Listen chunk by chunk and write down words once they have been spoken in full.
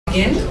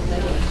Again.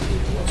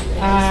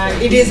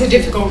 It is a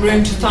difficult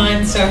room to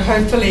find, so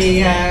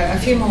hopefully a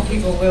few more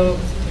people will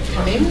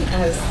come in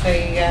as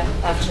the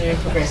afternoon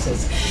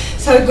progresses.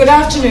 So good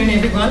afternoon,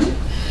 everyone.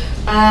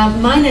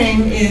 My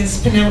name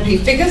is Penelope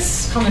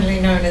Figgis, commonly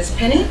known as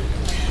Penny.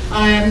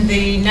 I am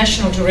the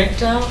National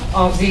Director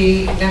of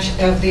the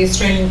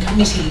Australian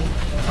Committee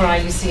for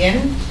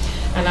IUCN,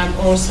 and I'm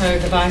also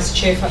the Vice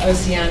Chair for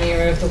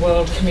Oceania of the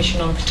World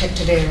Commission on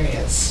Protected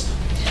Areas,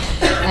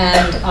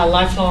 and a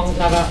lifelong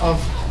lover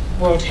of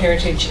World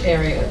Heritage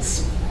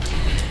Areas.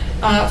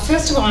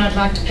 First of all, I'd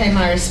like to pay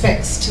my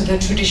respects to the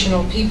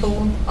traditional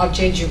people of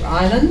Jeju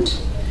Island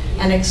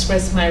and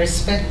express my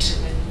respect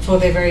for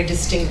their very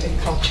distinctive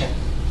culture.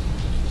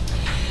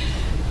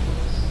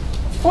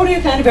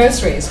 40th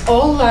anniversaries,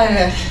 all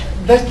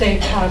birthday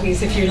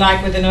parties, if you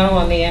like, with an O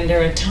on the end,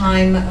 are a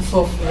time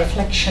for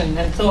reflection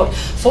and thought.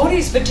 40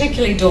 is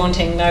particularly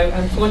daunting, though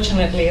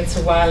unfortunately it's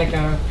a while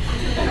ago.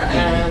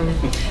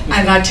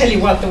 And I tell you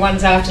what, the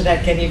ones after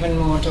that get even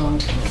more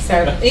daunting.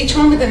 So each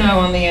one with an O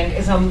on the end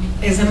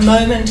is a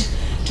moment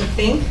to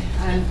think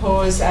and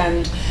pause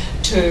and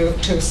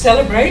to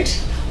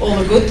celebrate all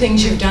the good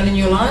things you've done in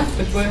your life,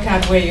 but work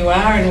out where you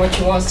are and what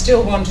you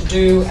still want to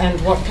do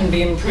and what can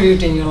be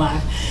improved in your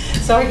life.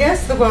 So I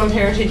guess the World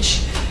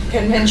Heritage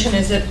Convention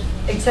is at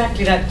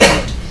exactly that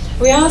point.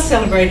 We are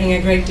celebrating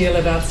a great deal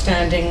of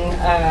outstanding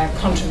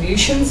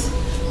contributions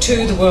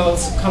to the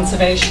world's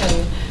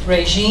conservation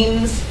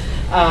regimes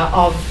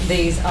of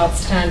these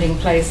outstanding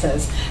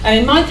places. And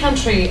in my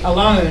country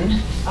alone,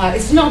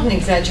 it's not an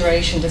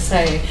exaggeration to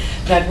say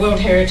that World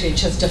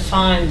Heritage has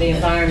defined the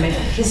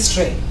environmental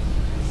history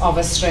of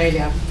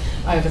Australia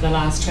over the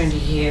last 20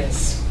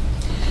 years.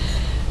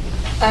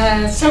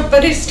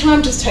 But it's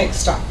time to take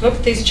stock, look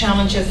at these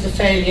challenges, the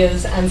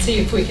failures, and see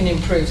if we can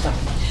improve them.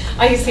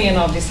 IUCN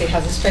obviously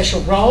has a special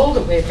role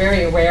that we're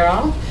very aware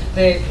of,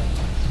 the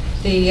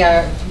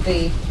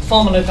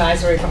formal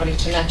advisory body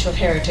to natural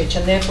heritage,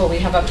 and therefore we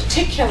have a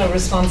particular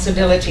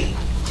responsibility.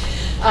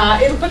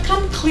 It'll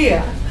become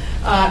clear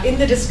in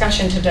the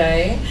discussion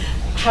today,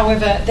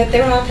 however, that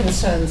there are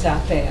concerns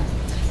out there.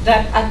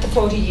 That at the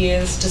 40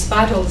 years,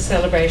 despite all the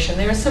celebration,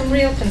 there are some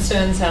real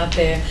concerns out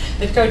there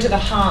that go to the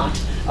heart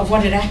of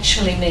what it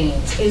actually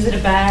means. Is it a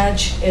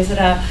badge? Is it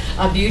a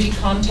beauty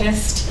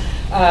contest?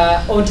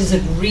 Or does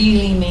it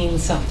really mean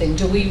something?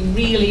 Do we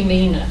really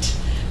mean it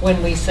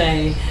when we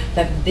say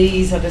that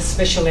these are the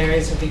special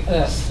areas of the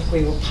earth that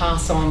we will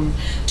pass on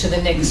to the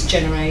next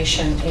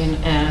generation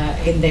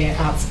in their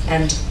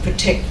and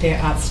protect their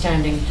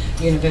outstanding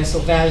universal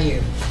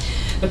value?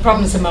 The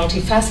problems are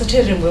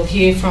multifaceted, and we'll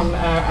hear from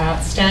our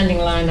outstanding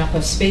lineup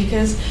of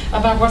speakers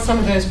about what some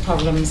of those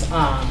problems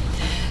are.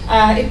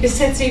 It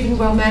besets even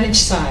well-managed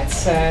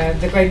sites.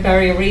 The Great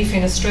Barrier Reef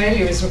in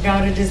Australia is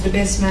regarded as the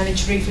best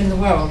managed reef in the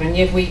world, and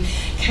yet we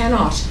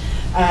cannot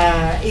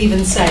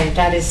even say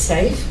that is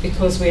safe,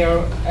 because we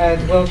are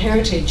the World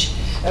Heritage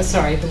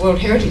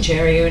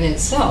Area in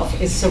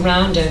itself is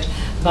surrounded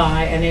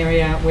by an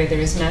area where there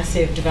is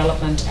massive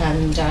development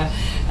and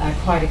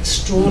quite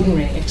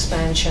extraordinary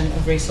expansion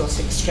of resource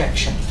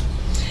extraction.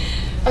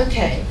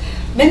 Okay,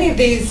 many of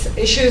these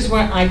issues were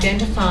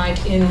identified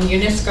in by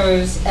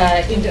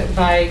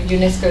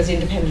UNESCO's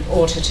independent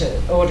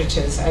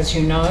auditors, as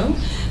you know,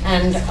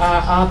 and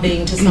are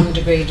being to some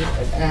degree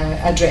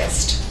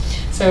addressed.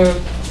 So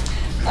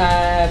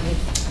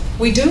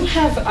we do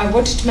have, I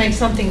wanted to make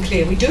something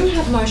clear, we do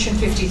have motion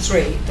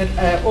 53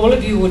 that all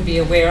of you would be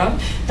aware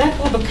of. That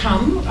will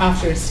become,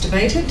 after it's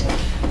debated,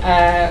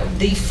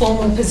 the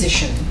formal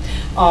position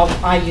of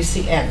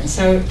IUCN.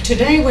 So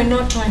today we're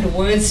not trying to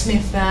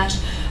wordsmith that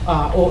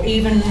or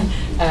even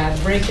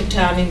break it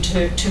down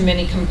into too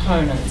many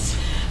components.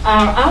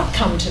 Our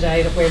outcome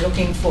today that we're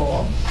looking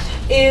for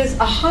is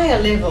a higher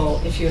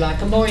level, if you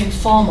like, a more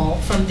informal,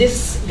 from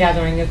this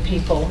gathering of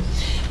people,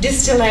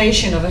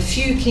 distillation of a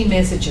few key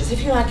messages,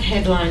 if you like,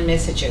 headline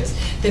messages,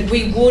 that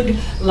we would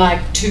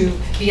like to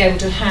be able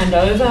to hand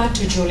over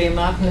to Julia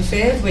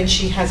Martin-Lefebvre when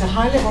she has a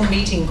high-level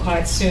meeting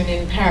quite soon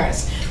in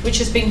Paris, which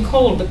has been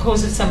called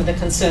because of some of the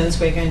concerns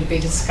we're going to be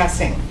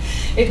discussing.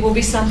 It will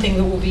be something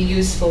that will be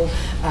useful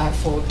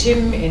for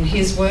Tim in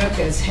his work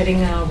as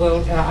heading our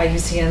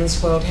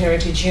IUCN's World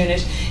Heritage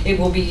Unit. It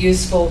will be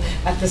useful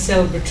at the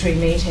celebratory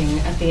meeting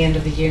at the end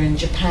of the year in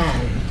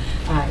Japan,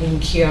 in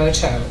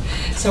Kyoto.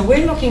 So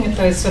we're looking at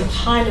those sort of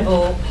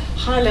high-level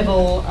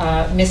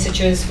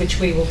messages, which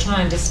we will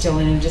try and distill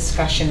in a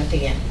discussion at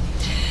the end.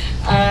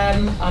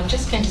 I'm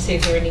just going to see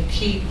if there are any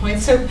key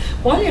points. So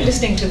while you're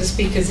listening to the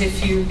speakers,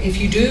 if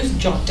you do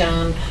jot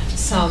down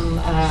some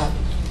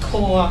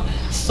core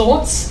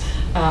thoughts,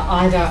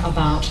 either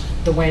about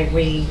the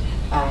way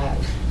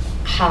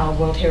how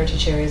World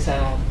Heritage Areas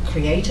are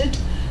created,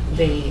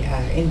 the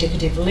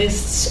indicative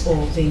lists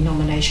or the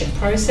nomination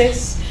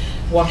process,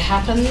 what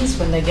happens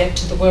when they get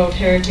to the World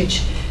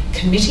Heritage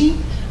Committee,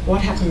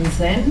 what happens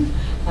then,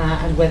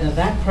 and whether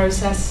that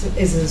process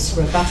is as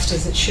robust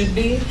as it should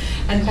be,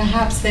 and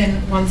perhaps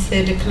then once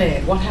they're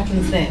declared, what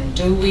happens then?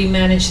 Do we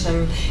manage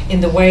them in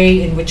the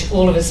way in which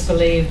all of us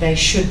believe they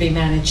should be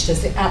managed,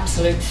 as the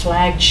absolute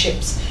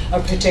flagships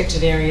of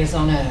protected areas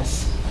on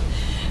Earth?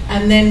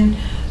 And then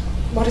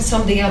what are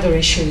some of the other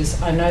issues?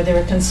 I know there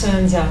are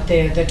concerns out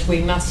there that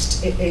we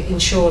must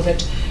ensure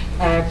that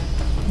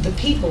the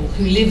people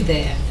who live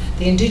there,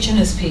 the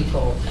indigenous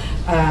people,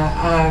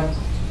 that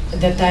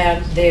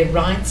their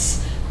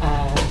rights,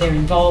 their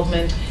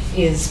involvement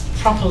is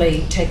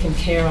properly taken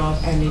care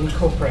of and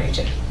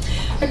incorporated.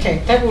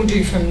 Okay, that will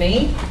do from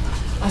me.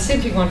 I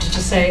simply wanted to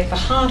say at the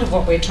heart of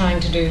what we're trying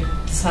to do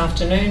this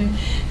afternoon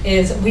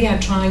is we are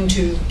trying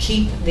to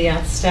keep the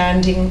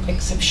outstanding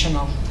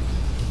exceptional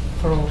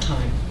for all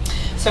time.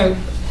 So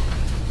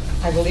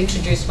I will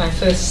introduce my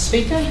first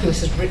speaker, who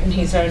has written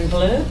his own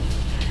blurb,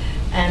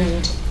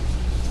 and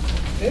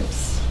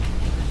oops,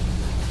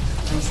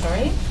 I'm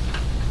sorry,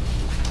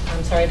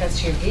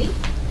 that's you, Guy.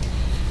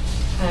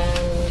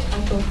 And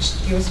I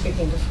thought you were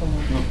speaking before.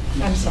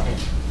 No. I'm sorry.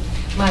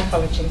 My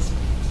apologies.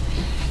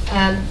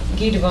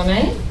 Guy de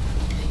Bonnet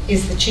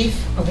is the Chief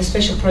of the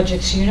Special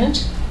Projects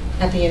Unit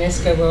at the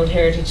UNESCO World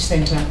Heritage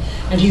Centre,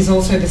 and he's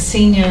also the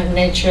Senior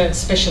Nature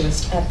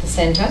Specialist at the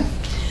Centre,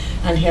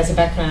 and he has a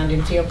background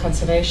in field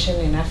conservation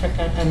in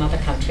Africa and other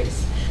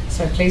countries.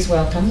 So please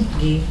welcome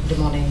Guy de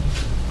Bonnet.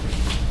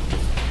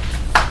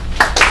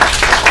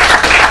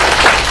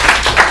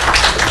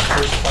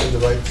 First find the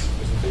right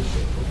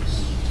presentation.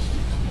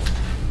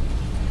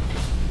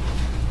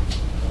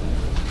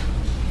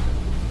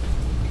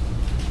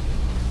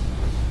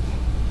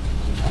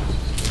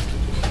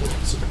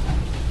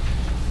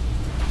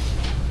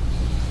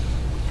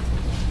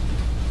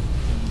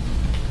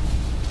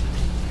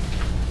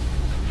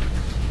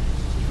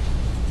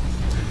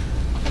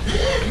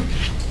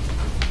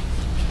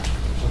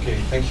 Okay,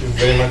 thank you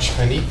very much,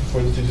 Penny, for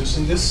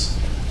introducing this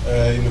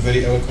in a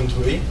very eloquent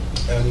way.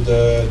 And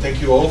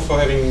thank you all for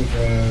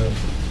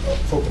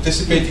for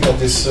participating at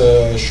this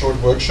short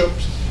workshop,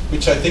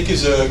 which I think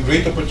is a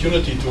great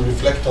opportunity to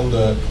reflect on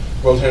the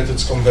World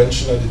Heritage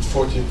Convention at its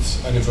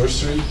 40th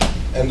anniversary,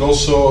 and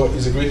also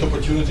is a great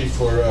opportunity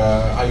for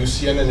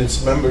IUCN and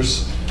its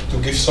members to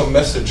give some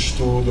message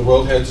to the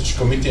World Heritage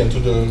Committee and to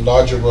the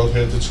larger World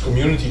Heritage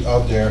community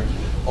out there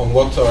on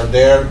what are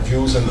their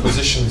views and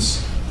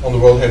positions on the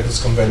World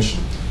Heritage Convention.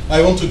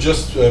 I want to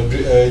just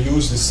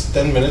use this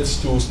 10 minutes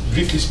to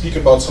briefly speak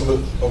about some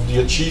of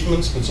the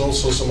achievements, but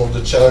also some of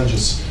the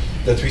challenges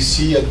that we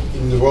see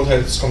in the World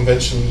Heritage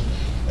Convention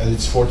at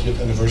its 40th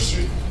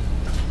anniversary.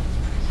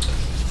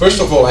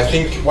 First of all, I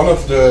think one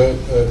of the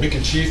big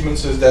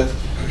achievements is that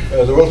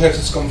the World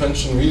Heritage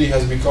Convention really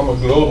has become a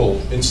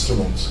global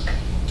instrument.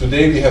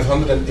 Today we have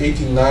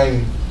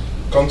 189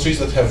 countries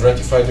that have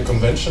ratified the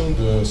convention,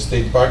 the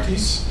state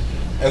parties.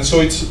 And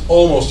so it's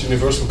almost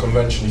universal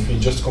convention if we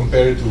just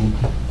compare it to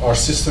our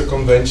sister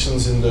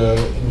conventions in the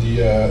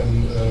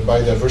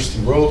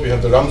biodiversity world. We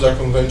have the Ramsar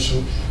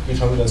Convention with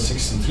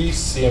 163,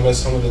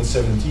 CMS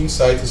 117,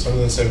 CITES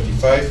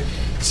 175.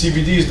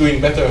 CBD is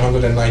doing better,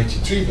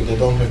 193, but they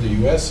don't have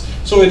the US.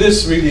 So it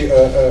is really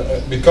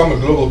become a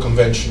global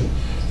convention,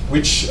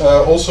 which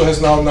also has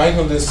now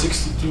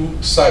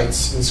 962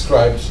 sites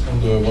inscribed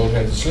on the World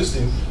Heritage List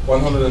in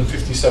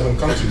 157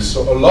 countries.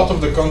 So a lot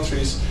of the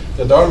countries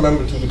that are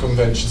member to the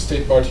convention,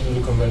 state party to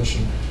the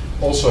convention,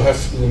 also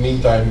have in the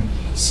meantime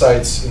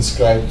sites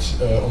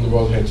inscribed on the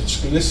World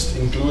Heritage List,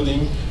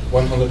 including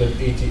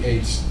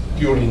 188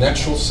 purely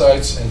natural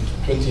sites and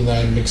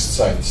 29 mixed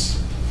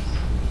sites.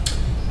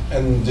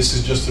 And this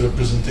is just a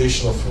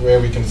representation of where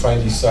we can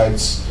find these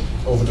sites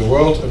over the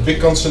world. A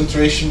big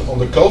concentration on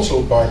the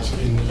cultural part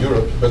in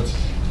Europe, but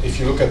if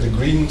you look at the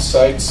green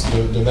sites,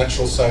 the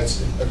natural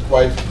sites, a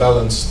quite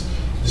balanced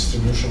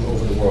distribution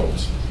over the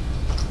world.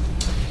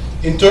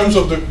 In terms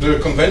of the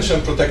convention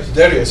and protected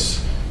areas,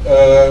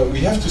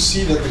 we have to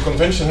see that the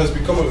convention has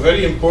become a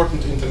very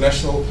important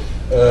international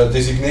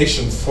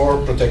designation for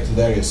protected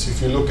areas.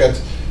 If you look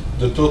at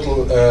the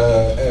total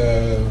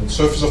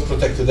surface of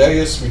protected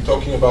areas, we're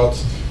talking about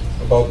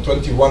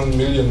 21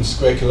 million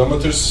square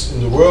kilometers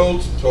in the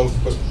world,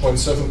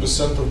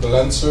 12.7% of the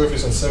land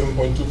surface and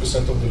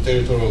 7.2% of the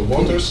territorial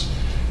waters.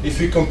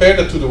 If we compare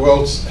that to the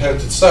World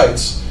Heritage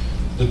Sites,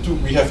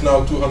 we have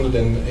now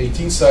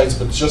 218 sites,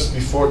 but just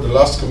before the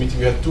last committee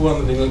we had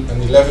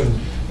 211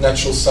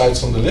 natural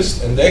sites on the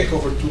list, and they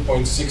cover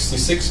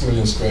 2.66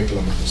 million square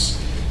kilometers.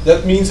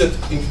 That means that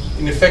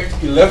in effect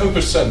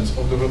 11%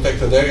 of the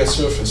protected area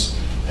surface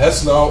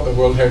has now a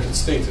World Heritage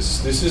status.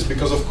 This is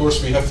because, of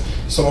course, we have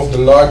some of the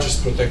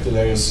largest protected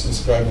areas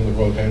inscribed on the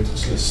World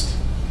Heritage List.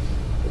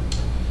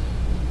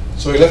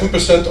 So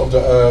 11% of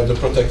the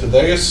protected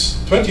areas,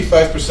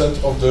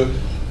 25% of the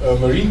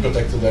marine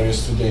protected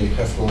areas today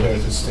have World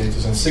Heritage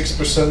status, and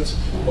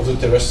 6% of the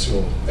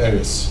terrestrial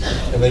areas.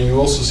 And then you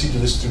also see the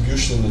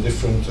distribution in the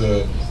different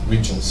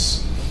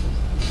regions.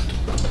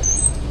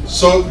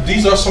 So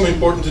these are some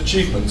important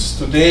achievements.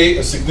 Today,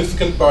 a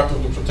significant part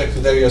of the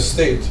protected area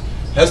state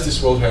has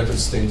this World Heritage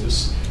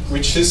status,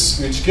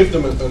 which give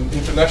them an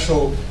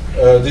international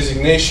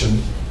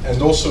designation,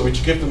 and also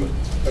which give them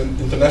an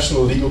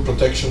international legal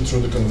protection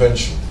through the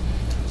convention.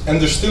 And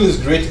there still is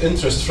great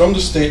interest from the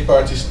state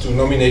parties to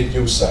nominate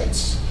new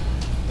sites.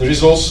 There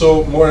is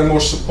also more and more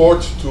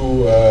support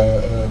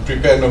to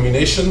prepare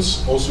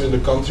nominations, also in the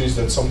countries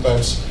that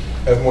sometimes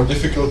have more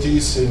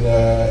difficulties in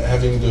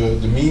having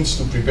the means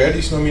to prepare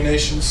these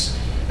nominations.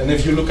 And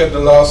if you look at the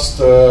last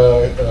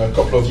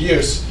couple of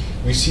years,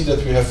 we see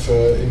that we have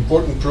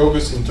important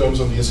progress in terms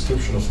of the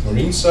inscription of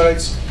marine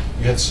sites.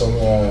 We had some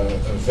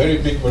very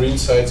big marine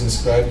sites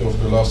inscribed over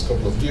the last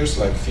couple of years,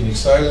 like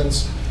Phoenix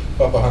Islands,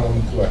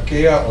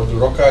 Papahānaumokuākea, or the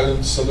Rock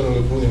Island, Southern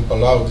Lagoon in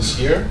Palau this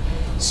year.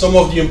 Some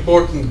of the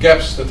important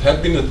gaps that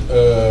had been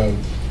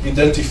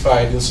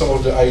identified in some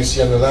of the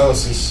IUCN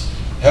analysis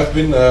have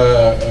been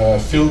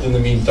filled in the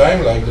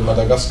meantime, like the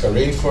Madagascar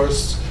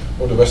rainforests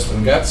or the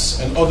Western Ghats,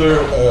 and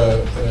other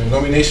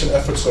nomination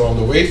efforts are on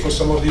the way for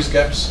some of these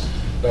gaps,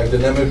 like the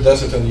Namib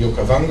Desert and the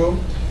Okavango.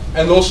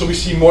 And also we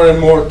see more and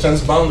more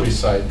transboundary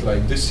sites.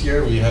 Like this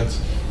year we had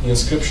the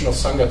inscription of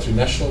Sangha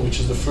Trinational, which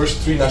is the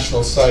first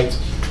trinational site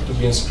to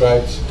be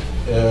inscribed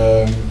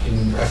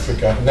in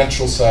Africa, a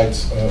natural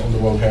site on the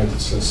World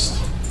Heritage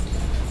List.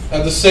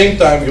 At the same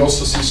time, we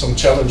also see some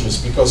challenges,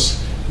 because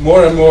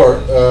more and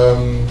more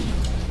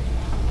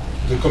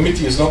the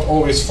committee is not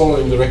always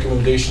following the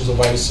recommendations of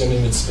IUCN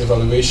in its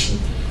evaluation.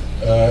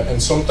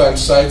 And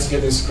sometimes sites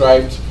get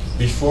inscribed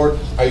before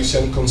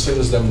IUCN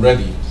considers them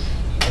ready.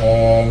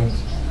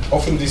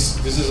 Often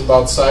this is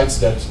about sites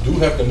that do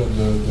have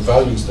the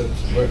values, that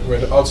where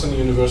the outstanding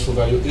universal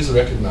value is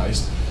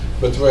recognized,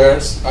 but where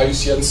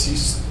IUCN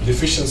sees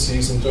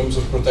deficiencies in terms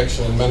of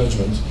protection and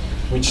management,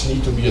 which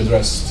need to be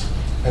addressed.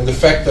 And the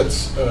fact that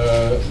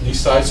these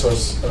sites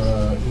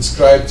are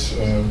inscribed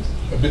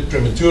a bit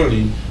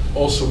prematurely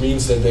also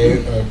means that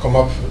they come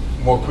up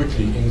more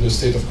quickly in the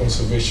state of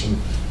conservation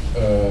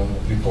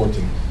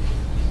reporting.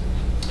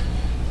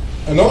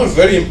 Another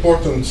very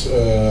important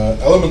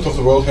element of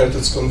the World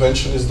Heritage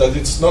Convention is that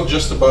it's not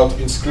just about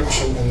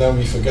inscription and then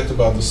we forget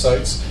about the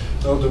sites.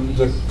 No,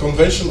 the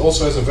convention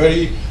also has a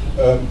very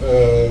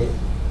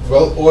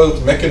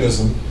well-oiled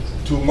mechanism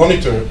to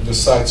monitor the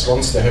sites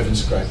once they have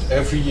inscribed.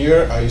 Every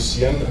year,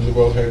 IUCN and the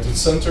World Heritage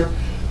Center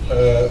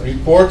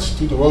report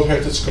to the World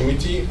Heritage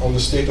Committee on the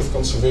state of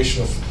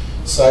conservation of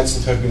sites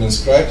that have been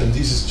inscribed, and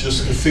this is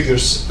just the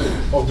figures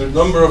of the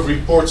number of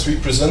reports we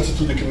presented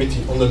to the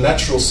committee on the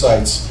natural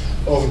sites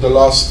over the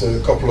last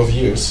couple of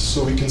years.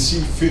 So we can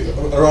see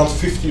around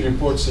 50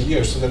 reports a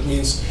year, so that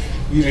means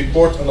we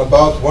report on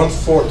about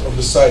 1/4 of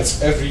the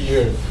sites every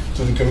year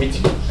to the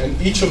committee, and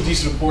each of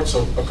these reports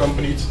are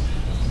accompanied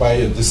by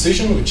a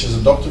decision which is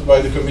adopted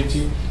by the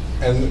committee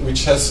and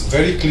which has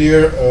very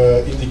clear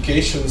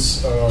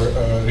indications or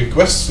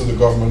requests to the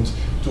government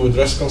to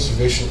address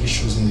conservation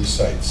issues in these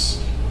sites.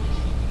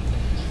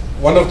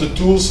 One of the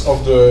tools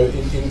of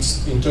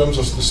in terms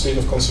of the state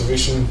of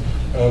conservation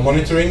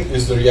monitoring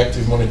is the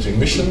reactive monitoring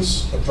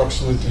missions.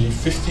 Approximately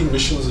 15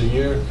 missions a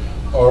year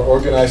are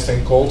organized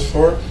and called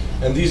for,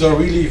 and these are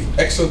really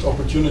excellent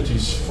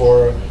opportunities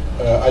for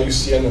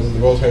IUCN and the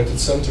World Heritage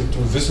Center to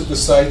visit the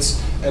sites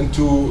and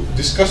to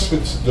discuss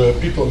with the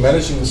people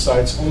managing the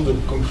sites on the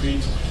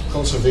concrete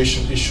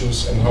conservation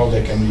issues and how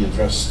they can be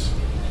addressed.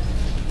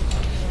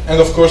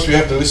 And of course we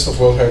have the list of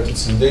World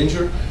Heritage in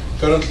danger.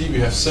 Currently we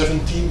have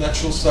 17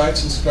 natural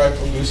sites inscribed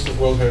on the list of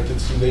World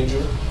Heritage in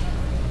danger.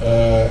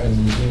 And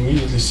you can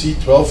immediately see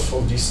 12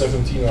 of these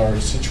 17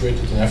 are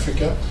situated in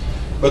Africa.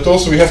 But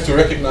also we have to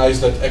recognize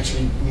that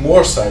actually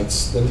more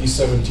sites than these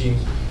 17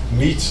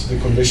 meet the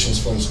conditions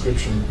for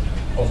inscription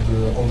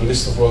on the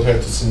list of World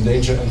Heritage in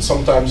danger, and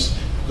sometimes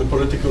the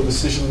political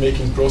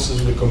decision-making process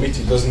of the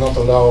committee does not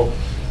allow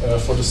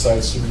for the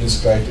sites to be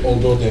inscribed,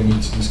 although they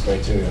meet these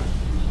criteria.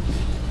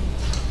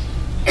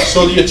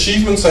 So the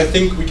achievements, I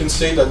think we can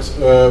say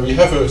that we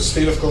have a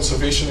state of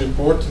conservation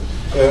report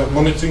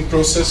monitoring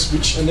process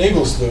which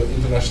enables the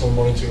international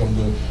monitoring of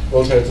the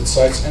World Heritage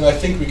sites, and I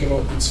think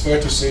it's fair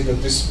to say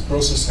that this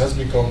process has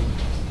become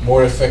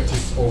more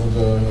effective over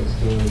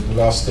the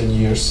last 10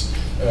 years.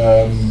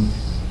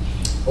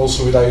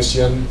 Also with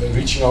IUCN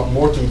reaching out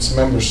more to its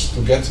members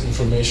to get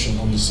information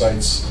on the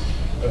sites,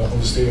 on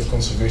the state of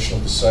conservation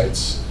of the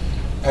sites.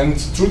 And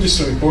through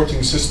this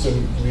reporting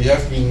system, we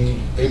have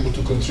been able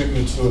to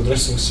contribute to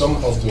addressing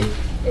some of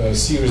the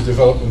serious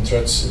development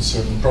threats in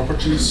certain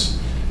properties,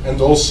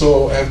 and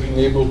also have been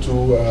able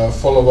to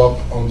follow up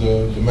on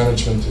the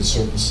management in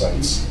certain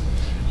sites.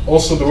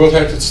 Also, the World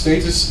Heritage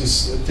status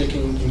is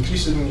taken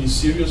increasingly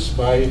serious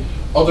by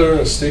other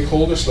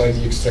stakeholders like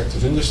the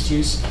extractive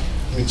industries,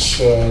 which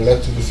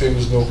led to the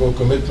famous no-go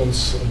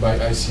commitments by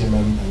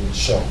ICMM and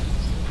Shell.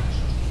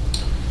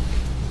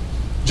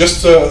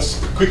 Just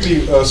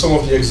quickly, some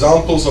of the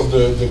examples of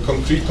the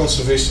concrete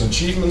conservation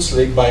achievements.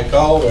 Lake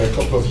Baikal, where a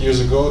couple of years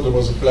ago there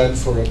was a plan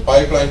for a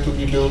pipeline to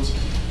be built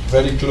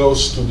very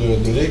close to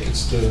the lake.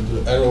 It's the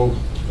arrow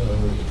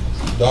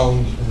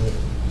down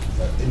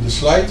in the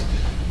slide.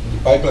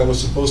 The pipeline was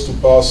supposed to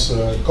pass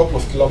a couple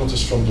of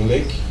kilometers from the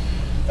lake.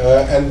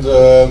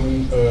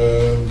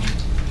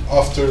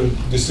 After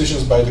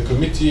decisions by the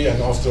committee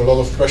and after a lot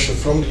of pressure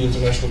from the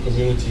international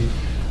community,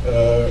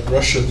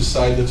 Russia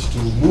decided to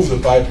move the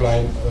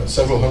pipeline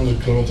several hundred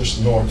kilometers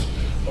north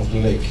of the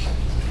lake.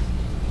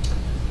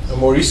 A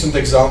more recent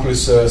example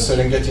is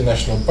Serengeti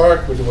National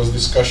Park, where there was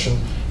discussion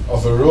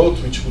of a road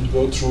which would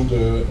go through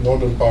the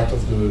northern part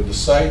of the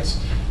site.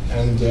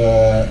 And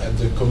at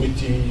the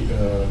committee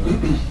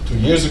 2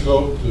 years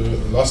ago,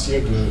 last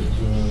year, the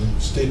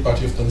State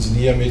Party of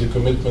Tanzania made a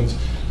commitment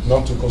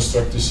not to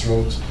construct this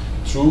road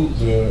through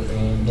the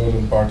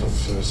northern part of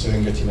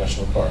Serengeti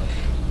National Park.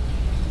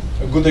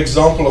 A good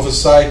example of a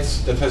site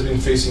that has been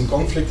facing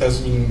conflict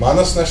has been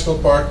Manas National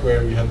Park,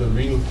 where we had a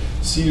real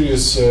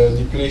serious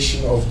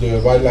depletion of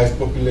the wildlife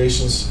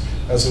populations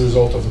as a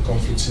result of a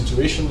conflict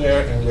situation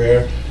there, and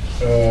where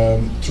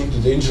through the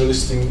danger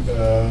listing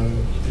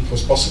it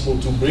was possible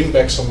to bring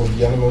back some of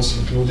the animals,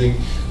 including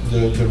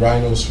the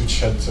rhinos,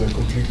 which had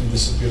completely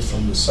disappeared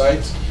from the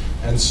site.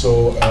 And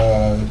so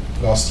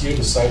last year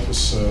the site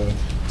was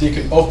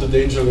taken off the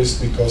danger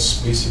list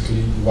because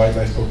basically the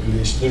wildlife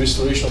population, the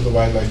restoration of the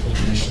wildlife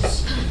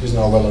populations is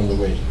now well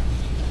underway.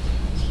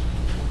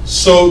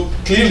 So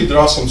clearly there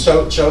are some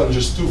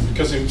challenges too,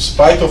 because in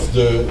spite of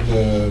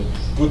the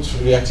good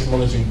reactive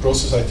monitoring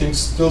process, I think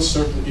still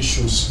certain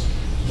issues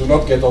do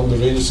not get on the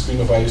radar screen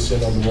of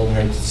IUCN or the World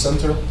Heritage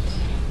Center.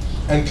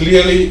 And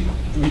clearly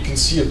we can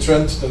see a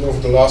trend that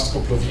over the last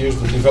couple of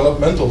years the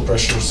developmental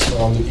pressures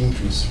are on the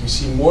increase. We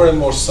see more and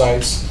more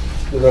sites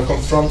that are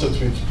confronted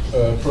with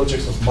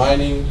projects of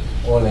mining,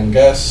 oil and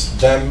gas,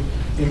 dam,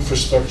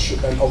 infrastructure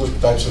and other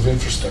types of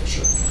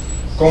infrastructure.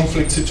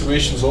 Conflict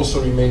situations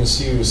also remain a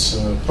serious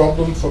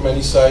problem for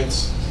many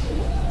sites.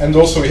 And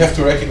also we have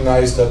to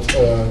recognize that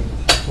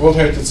World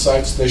Heritage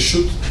sites, they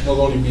should not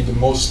only be the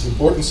most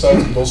important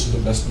sites, but also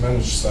the best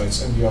managed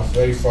sites, and we are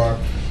very far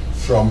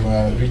from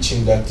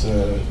reaching that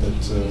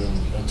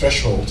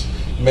threshold.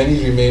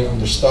 Many remain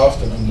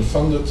understaffed and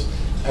underfunded,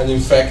 and in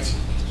fact,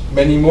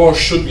 many more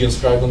should be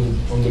inscribed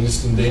on the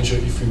list in danger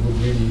if we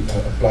would really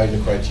apply the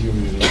criteria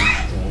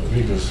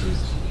rigorously.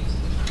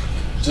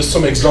 Just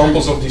some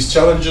examples of these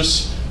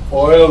challenges.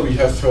 Oil, we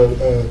have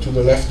to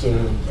the left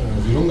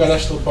Virunga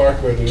National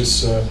Park, where there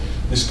is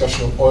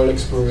discussion on oil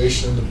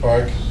exploration in the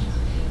park.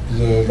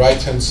 The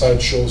right-hand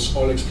side shows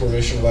oil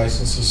exploration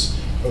licenses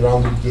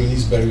around the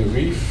Belize Barrier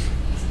Reef.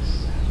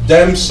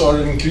 Dams are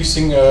an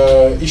increasing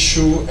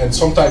issue, and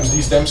sometimes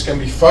these dams can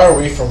be far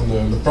away from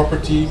the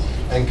property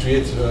and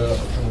create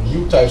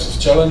new types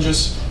of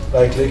challenges,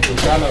 like Lake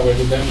Turkana, where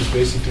the dam is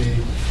basically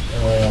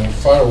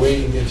far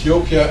away in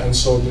Ethiopia, and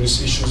so there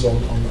is issues on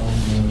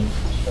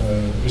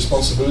the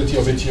responsibility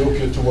of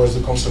Ethiopia towards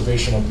the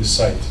conservation of this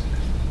site.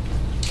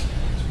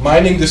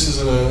 Mining, this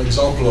is an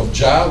example of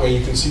Ja, where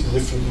you can see the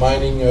different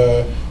mining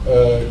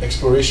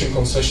exploration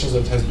concessions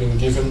that has been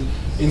given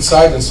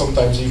inside and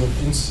sometimes even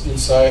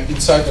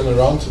inside and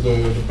around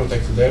the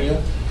protected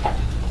area.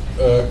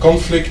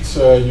 Conflict,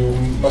 you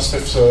must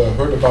have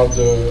heard about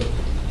the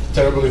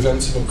terrible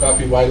events in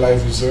Okapi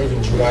Wildlife Reserve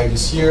in July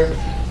this year,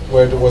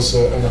 where there was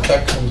an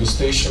attack on the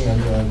station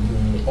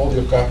and all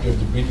the Okapi of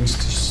the breeding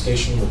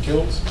station were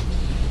killed.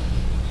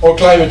 Or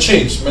climate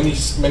change.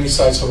 Many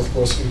sites are of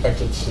course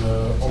impacted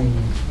on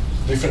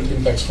different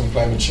impacts from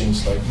climate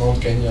change, like Mount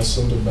Kenya,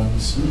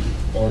 Sundarbans,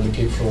 or the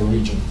Cape Flora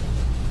region.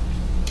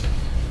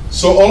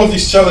 So all of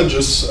these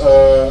challenges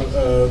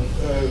are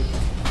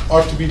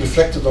to be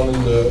reflected on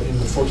in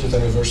the 40th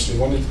anniversary.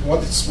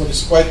 What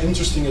is quite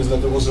interesting is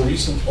that there was a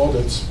recent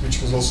audit, which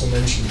was also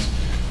mentioned,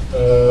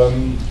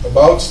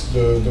 about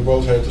the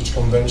World Heritage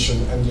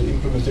Convention and the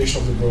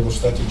implementation of the global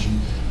strategy.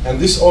 And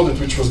this audit,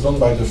 which was done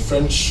by the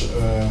French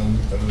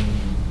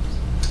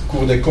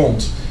Cour des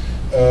Comptes,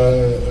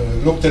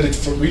 looked at it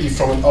really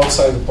from an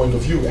outsider point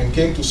of view and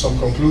came to some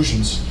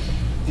conclusions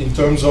in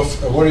terms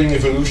of a worrying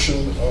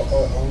evolution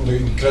on the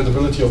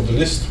credibility of the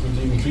list, with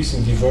the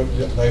increasing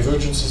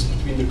divergences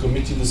between the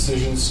committee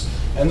decisions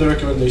and the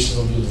recommendations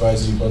of the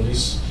advisory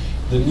bodies,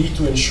 the need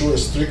to ensure a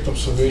strict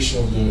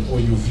observation of the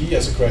OUV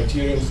as a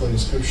criterion for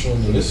inscription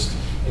on the list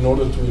in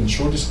order to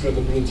ensure this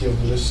credibility of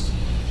the list,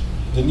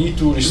 the need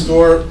to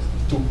restore,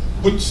 to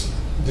put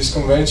this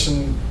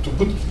convention, to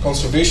put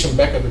conservation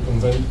back at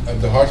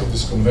the heart of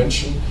this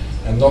convention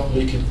and not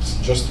make it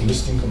just a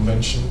listing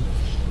convention,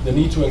 the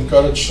need to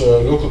encourage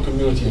local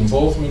community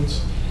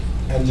involvement,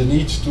 and the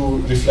need to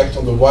reflect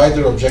on the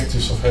wider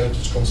objectives of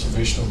heritage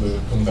conservation of the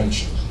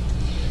convention.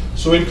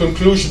 So in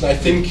conclusion, I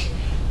think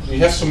we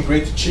have some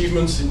great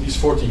achievements in these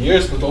 40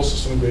 years, but also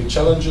some great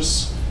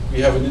challenges.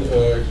 We have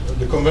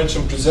the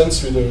convention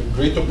presents with a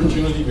great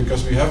opportunity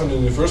because we have an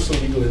universal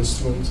legal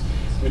instrument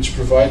which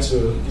provides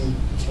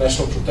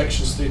international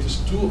protection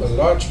status to a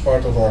large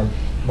part of our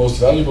most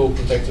valuable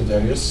protected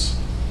areas.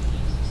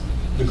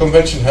 The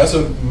convention has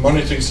a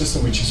monitoring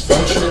system which is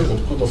functioning,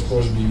 but could of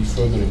course be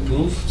further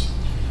improved.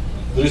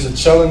 There is a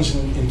challenge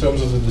in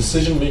terms of the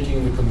decision making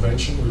in the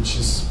convention, which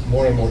is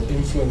more and more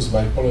influenced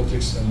by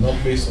politics and not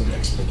based on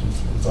expert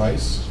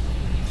advice.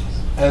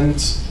 And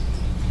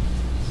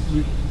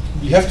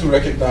we have to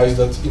recognize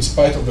that in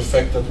spite of the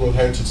fact that World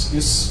Heritage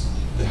is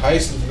the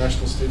highest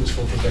international status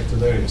for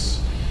protected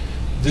areas,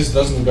 this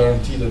doesn't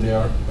guarantee that they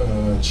are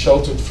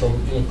sheltered from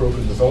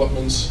inappropriate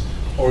developments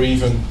or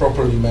even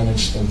properly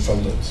managed and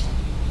funded.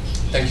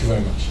 Thank you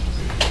very much.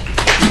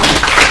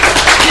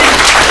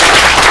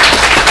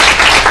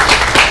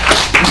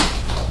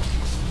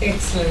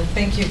 Excellent.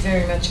 Thank you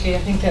very much, Guy. I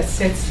think that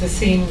sets the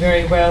scene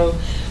very well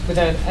with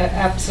an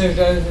absolute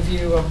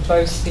overview of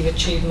both the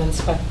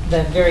achievements but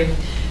the very,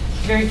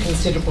 very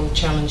considerable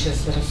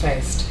challenges that are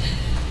faced.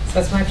 So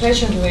it's my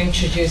pleasure to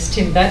introduce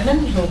Tim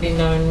Badman, who will be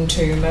known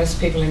to most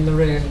people in the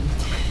room.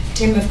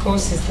 Tim, of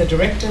course, is the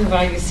director of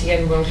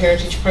IUCN World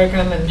Heritage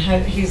Program, and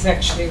he's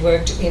actually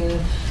worked in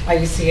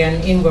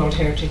IUCN in World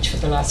Heritage for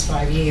the last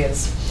 5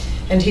 years.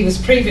 And he was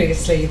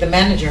previously the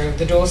manager of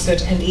the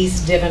Dorset and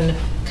East Devon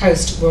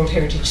Coast World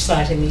Heritage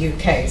Site in the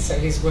UK, so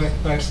he's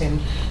worked both in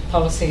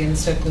policy and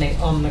certainly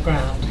on the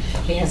ground.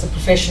 He has a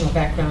professional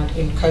background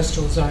in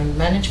coastal zone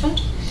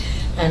management,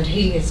 and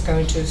he is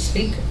going to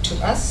speak to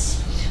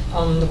us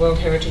on the World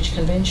Heritage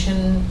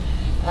Convention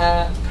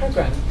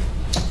program.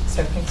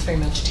 So thanks very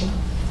much, Tim.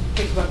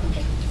 You're welcome.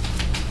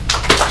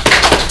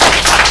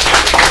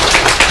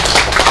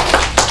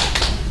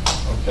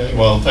 Okay,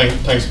 well,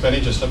 thanks,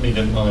 Penny. Just let me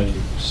get my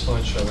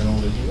slideshow in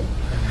order here.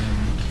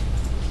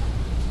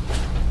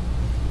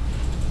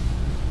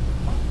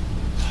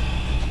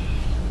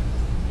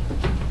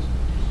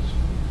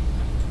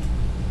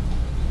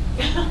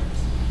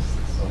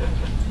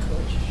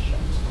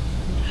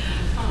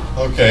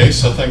 Okay,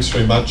 so thanks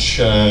very much,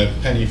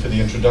 Penny, for the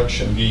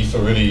introduction, Guy, for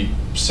really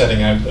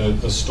setting out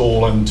the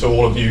stall, and to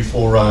all of you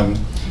for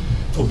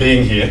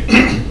being here.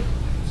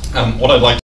 What I'd like